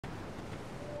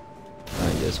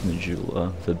yes,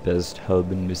 Majula, the best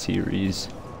hub in the series.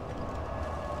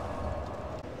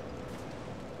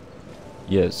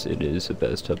 Yes, it is the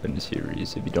best hub in the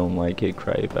series. If you don't like it,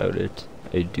 cry about it.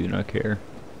 I do not care.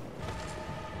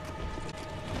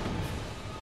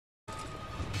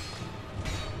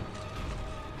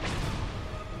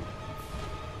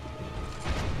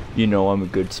 You know I'm a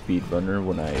good speedrunner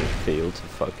when I fail to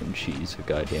fucking cheese a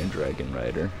goddamn Dragon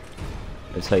Rider.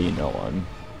 That's how you know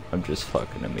I'm just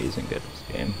fucking amazing at this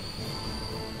game.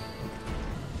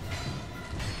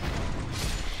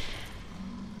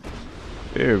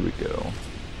 There we go.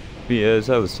 But yeah, as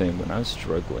I was saying, when I was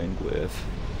struggling with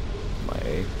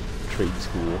my trade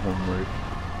school homework,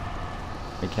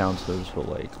 my counselors were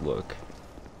like, look,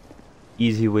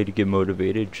 easy way to get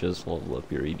motivated, just level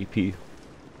up your ADP.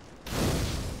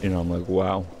 And I'm like,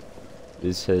 wow,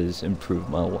 this has improved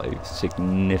my life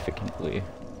significantly.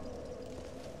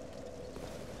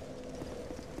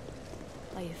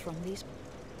 Are you from these?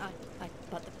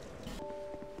 But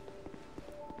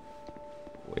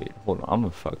Wait, hold on, I'm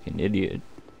a fucking idiot.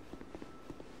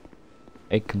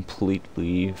 I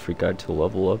completely forgot to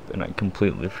level up, and I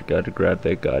completely forgot to grab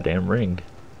that goddamn ring.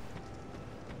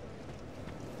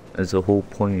 That's the whole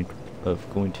point of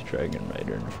going to Dragon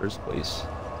Rider in the first place.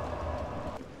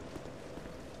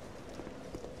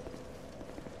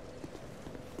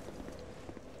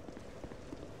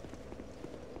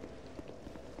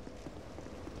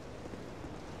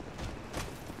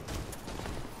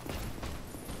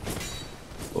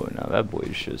 Oh, now that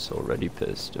boy's just already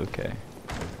pissed, okay.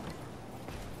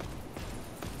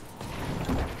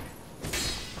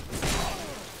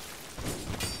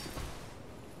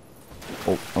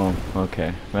 Oh,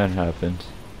 okay, that happened.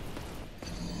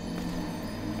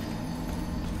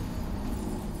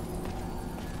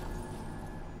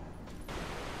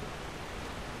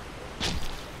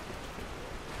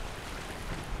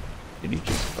 Did he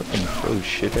just fucking throw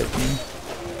shit at me?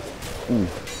 Ooh,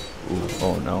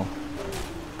 oh no.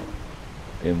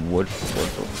 And what the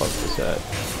fuck was that?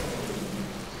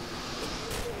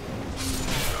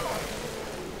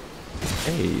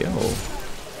 Hey, yo.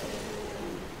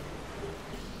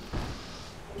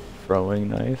 Throwing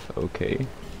knife, okay.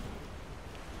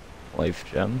 Life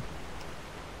gem.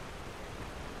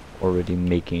 Already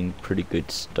making pretty good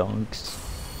stonks.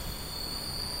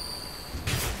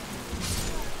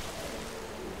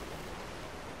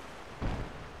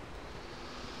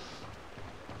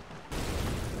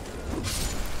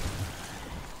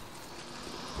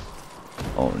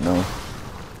 Oh no.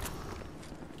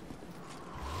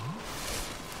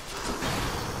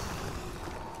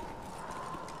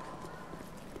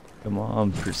 Come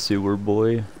on, pursuer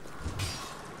boy.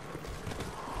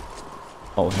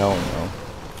 Oh hell no.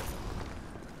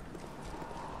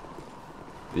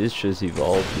 This just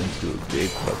evolved into a big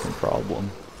fucking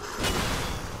problem.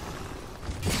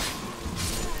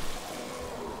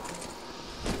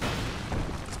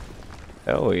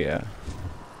 Hell yeah.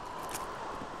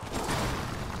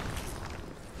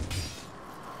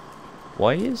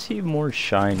 Why is he more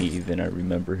shiny than I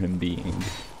remember him being?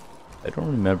 I don't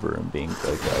remember him being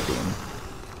that goddamn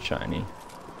shiny.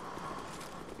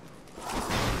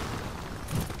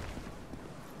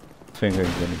 I think I'm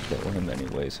gonna kill him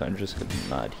anyway, so I'm just gonna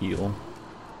not heal.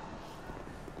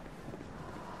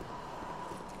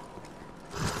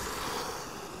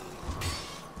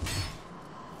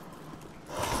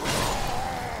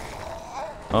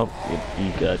 Oh,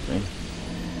 you got me.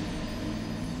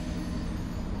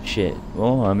 Shit.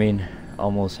 Well, I mean,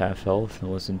 almost half health. It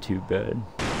wasn't too bad.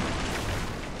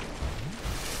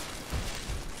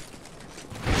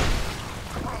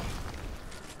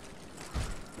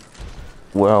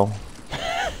 Well,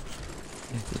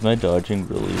 is my dodging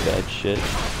really that shit?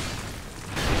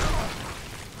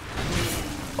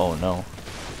 Oh no.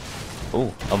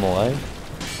 Oh, I'm alive?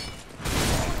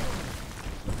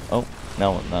 Oh,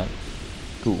 now I'm not.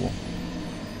 Cool.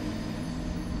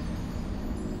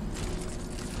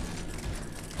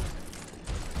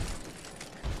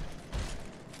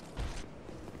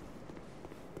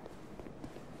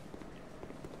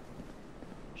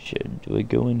 Shit, do I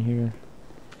go in here?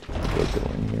 Do I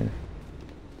go in here?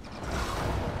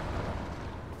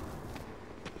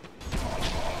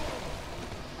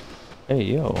 Hey,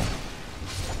 yo.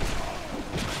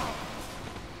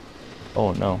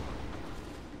 Oh no.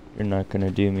 You're not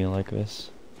gonna do me like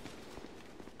this.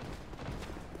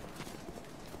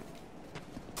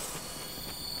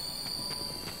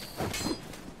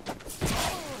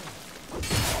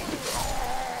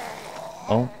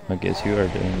 Oh, I guess you are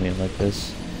doing me like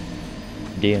this.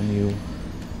 Damn you.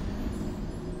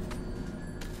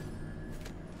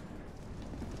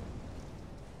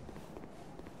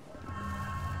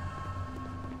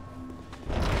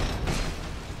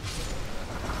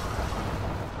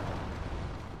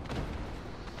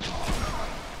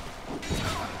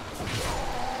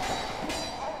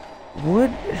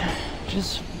 What?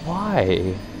 Just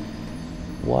why?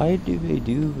 Why do they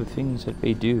do the things that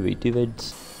they do? They do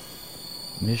that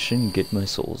mission, get my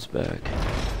souls back.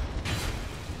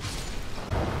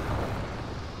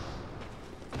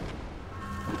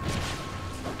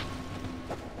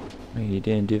 He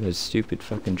didn't do that stupid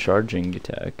fucking charging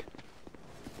attack.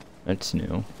 That's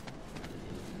new.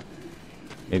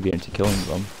 Maybe into killing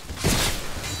them.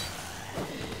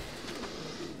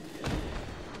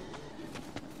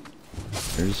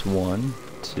 There's 1,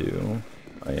 2.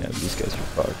 Oh yeah, these guys are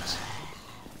fucked.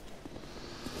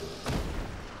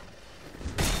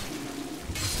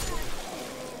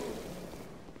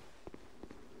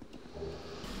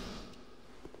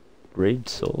 Great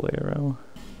soul arrow.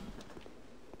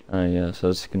 Yeah, so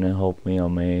that's gonna help me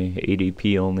on my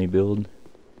ADP only build.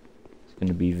 It's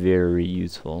gonna be very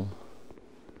useful.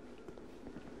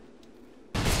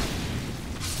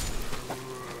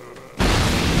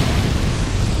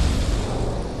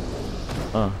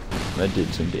 Oh, that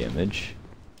did some damage.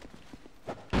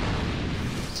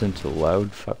 Sent a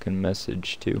loud fucking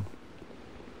message too.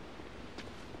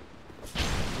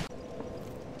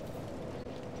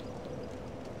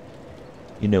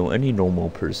 You know, any normal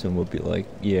person would be like,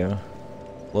 yeah,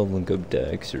 leveling up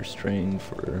dex or strength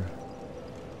for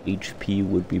HP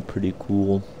would be pretty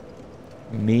cool.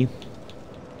 Me,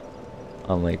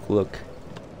 I'm like, look,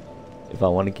 if I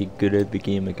want to get good at the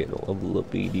game, I gotta level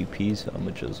up ADP, so I'm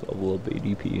gonna just level up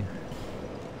ADP.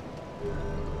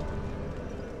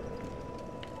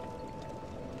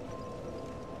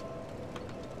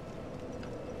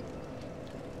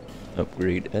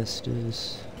 Upgrade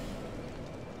Estes.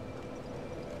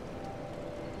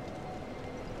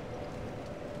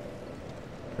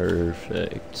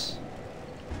 Perfect.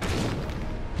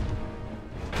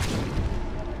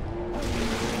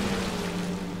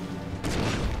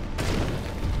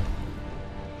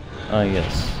 Ah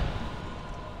yes.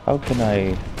 How can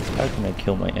I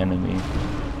kill my enemy?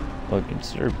 Well, I can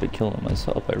start by killing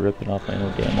myself by ripping off my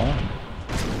own damn arm.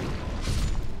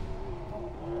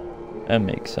 That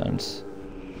makes sense.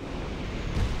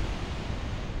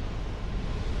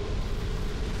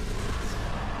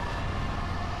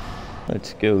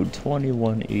 Let's go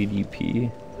 21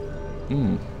 ADP.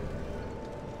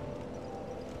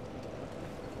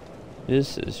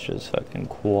 This is just fucking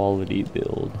quality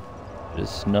build.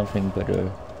 Just nothing but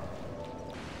a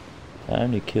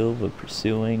time to kill the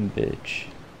pursuing bitch.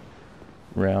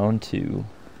 Round 2.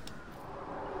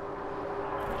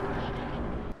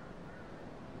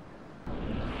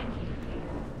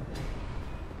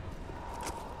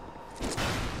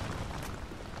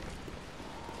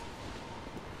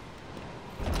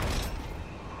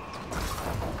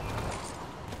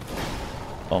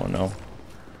 Oh no.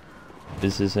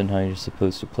 This isn't how you're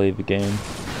supposed to play the game.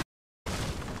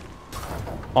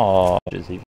 Aw, is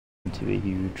he into a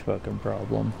huge fucking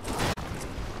problem.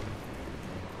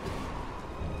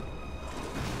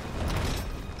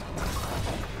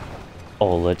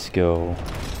 Oh, let's go.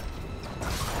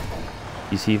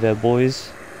 You see that,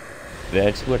 boys?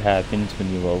 That's what happens when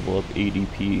you level up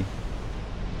ADP.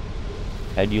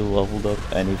 Had you leveled up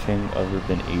anything other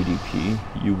than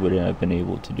ADP, you wouldn't have been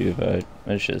able to do that.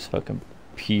 That's just fucking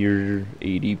pure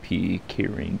ADP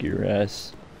carrying your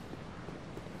ass.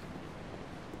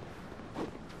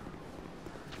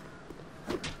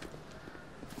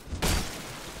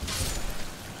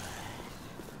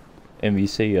 And we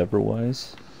say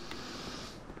otherwise,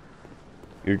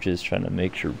 you're just trying to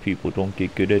make sure people don't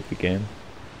get good at the game.